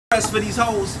impressed for these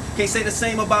hoes. Can't say the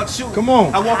same about you. Come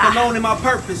on. I walk alone in my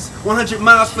purpose. 100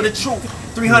 miles for the truth.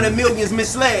 300 millions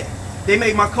misled. They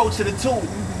made my culture the tool.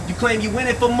 You claim you win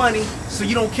it for money, so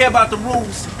you don't care about the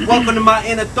rules. Welcome to my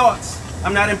inner thoughts.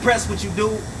 I'm not impressed with you,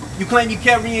 dude. You claim you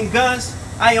carrying guns.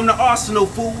 I am the arsenal,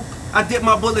 fool. I dip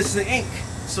my bullets in ink,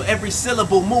 so every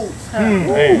syllable move.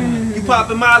 You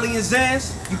poppin' Molly and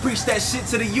Zans. You preach that shit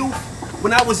to the youth.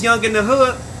 When I was young in the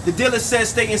hood, the dealer said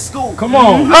stay in school. Come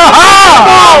on.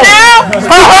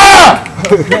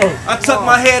 I tuck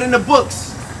my head in the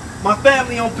books. My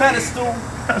family on pedestal.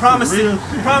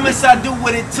 Promise I do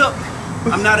what it took.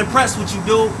 I'm not impressed with you,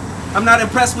 dude. I'm not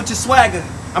impressed with your swagger.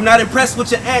 I'm not impressed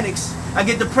with your antics. I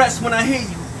get depressed when I hear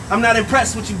you. I'm not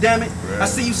impressed with you, damn it. I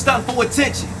see you stunt for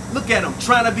attention. Look at him,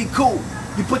 trying to be cool.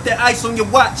 You put that ice on your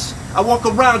watch. I walk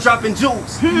around dropping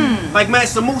jewels. Like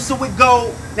Mansa Musa with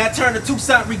gold. Now turn to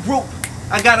Tucson regroup.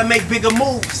 I gotta make bigger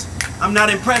moves. I'm not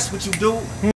impressed with you, dude.